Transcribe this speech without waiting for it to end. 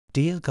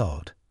Dear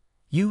God,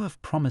 you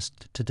have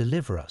promised to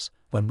deliver us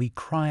when we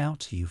cry out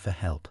to you for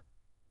help.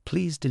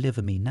 Please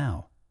deliver me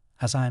now,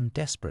 as I am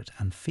desperate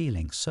and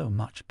feeling so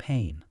much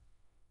pain.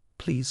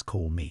 Please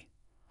call me.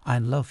 I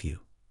love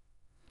you.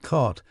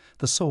 God,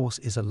 the source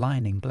is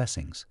aligning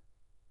blessings.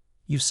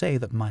 You say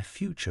that my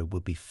future will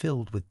be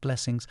filled with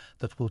blessings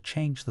that will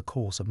change the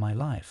course of my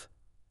life.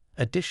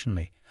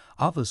 Additionally,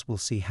 others will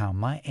see how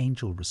my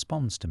angel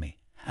responds to me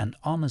and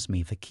honors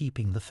me for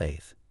keeping the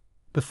faith.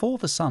 Before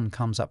the sun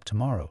comes up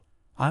tomorrow,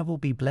 I will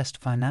be blessed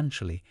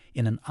financially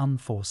in an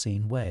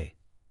unforeseen way.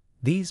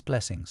 These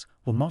blessings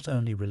will not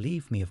only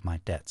relieve me of my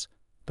debts,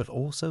 but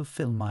also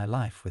fill my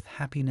life with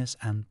happiness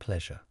and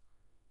pleasure.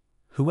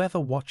 Whoever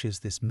watches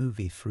this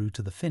movie through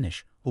to the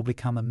finish will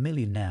become a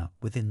millionaire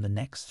within the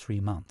next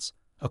 3 months,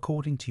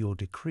 according to your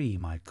decree,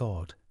 my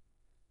God.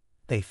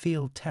 They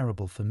feel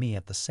terrible for me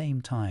at the same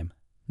time,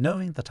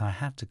 knowing that I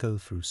had to go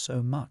through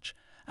so much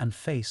and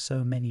face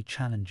so many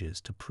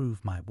challenges to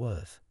prove my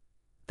worth.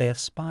 They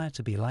aspire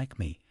to be like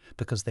me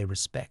because they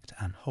respect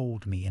and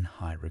hold me in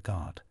high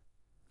regard.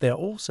 They are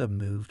also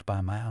moved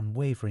by my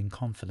unwavering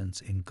confidence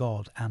in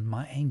God and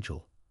my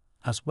angel,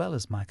 as well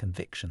as my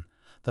conviction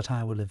that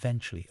I will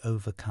eventually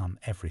overcome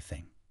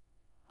everything.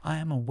 I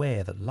am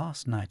aware that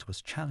last night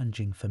was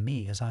challenging for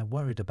me as I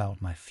worried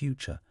about my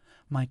future,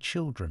 my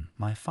children,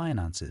 my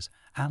finances,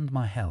 and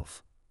my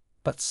health.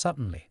 But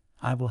suddenly,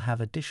 I will have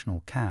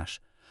additional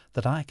cash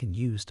that I can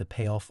use to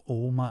pay off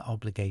all my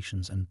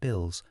obligations and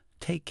bills,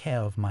 take care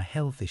of my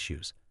health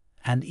issues,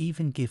 and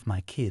even give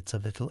my kids a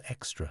little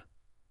extra.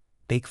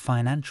 Big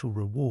financial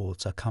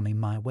rewards are coming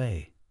my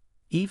way.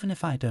 Even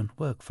if I don't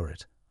work for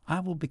it, I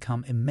will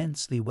become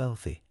immensely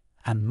wealthy,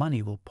 and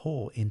money will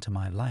pour into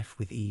my life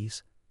with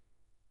ease.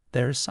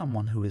 There is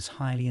someone who is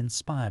highly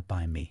inspired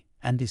by me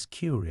and is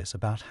curious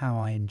about how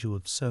I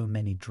endured so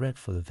many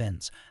dreadful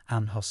events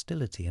and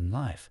hostility in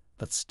life,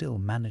 but still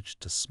managed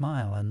to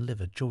smile and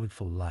live a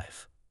joyful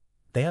life.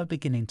 They are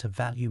beginning to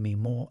value me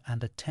more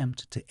and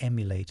attempt to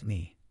emulate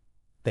me.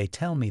 They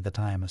tell me that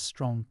I am a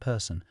strong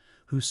person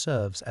who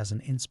serves as an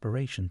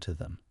inspiration to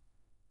them.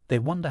 They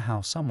wonder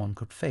how someone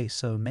could face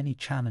so many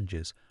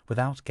challenges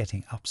without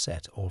getting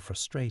upset or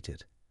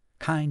frustrated.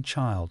 Kind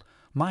child,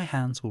 my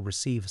hands will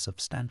receive a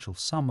substantial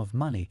sum of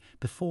money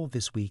before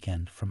this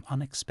weekend from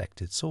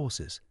unexpected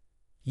sources.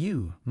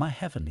 You, my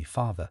Heavenly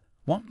Father,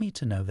 want me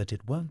to know that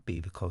it won't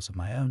be because of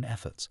my own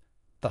efforts,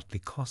 but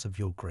because of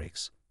your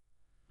grace.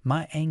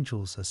 My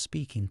angels are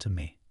speaking to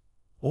me.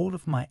 All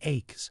of my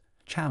aches,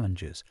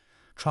 challenges,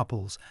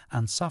 troubles,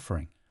 and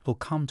suffering will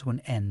come to an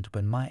end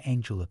when my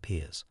angel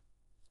appears.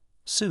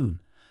 Soon,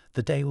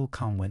 the day will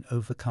come when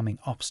overcoming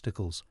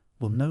obstacles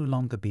will no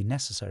longer be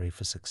necessary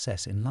for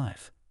success in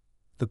life.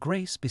 The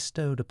grace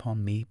bestowed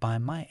upon me by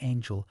my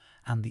angel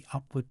and the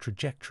upward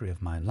trajectory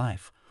of my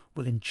life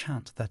will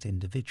enchant that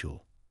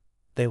individual.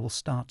 They will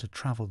start to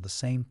travel the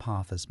same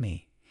path as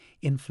me,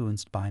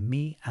 influenced by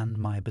me and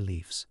my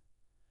beliefs.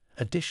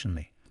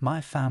 Additionally,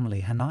 my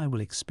family and I will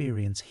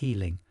experience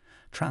healing,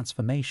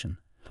 transformation,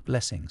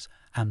 blessings,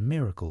 and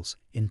miracles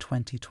in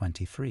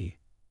 2023.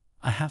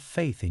 I have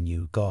faith in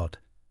you, God,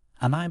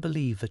 and I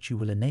believe that you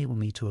will enable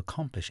me to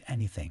accomplish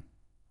anything.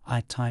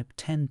 I type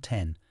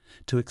 1010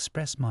 to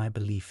express my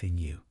belief in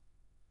you.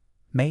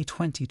 May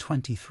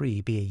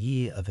 2023 be a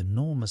year of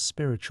enormous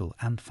spiritual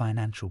and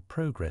financial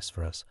progress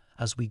for us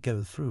as we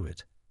go through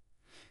it.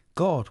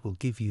 God will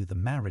give you the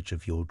marriage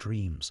of your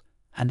dreams,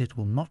 and it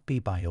will not be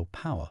by your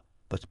power,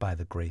 but by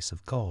the grace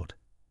of God.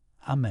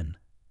 Amen.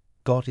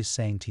 God is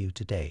saying to you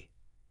today,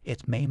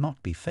 it may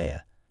not be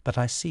fair, but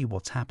I see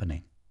what's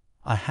happening.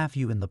 I have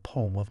you in the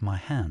palm of my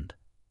hand.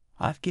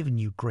 I've given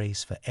you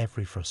grace for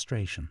every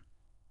frustration.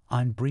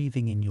 I'm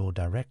breathing in your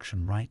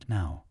direction right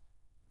now.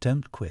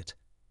 Don't quit.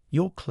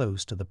 You're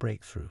close to the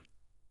breakthrough.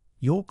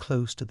 You're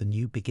close to the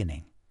new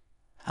beginning.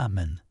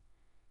 Amen.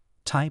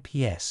 Type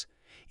yes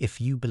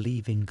if you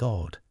believe in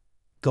God.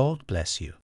 God bless you.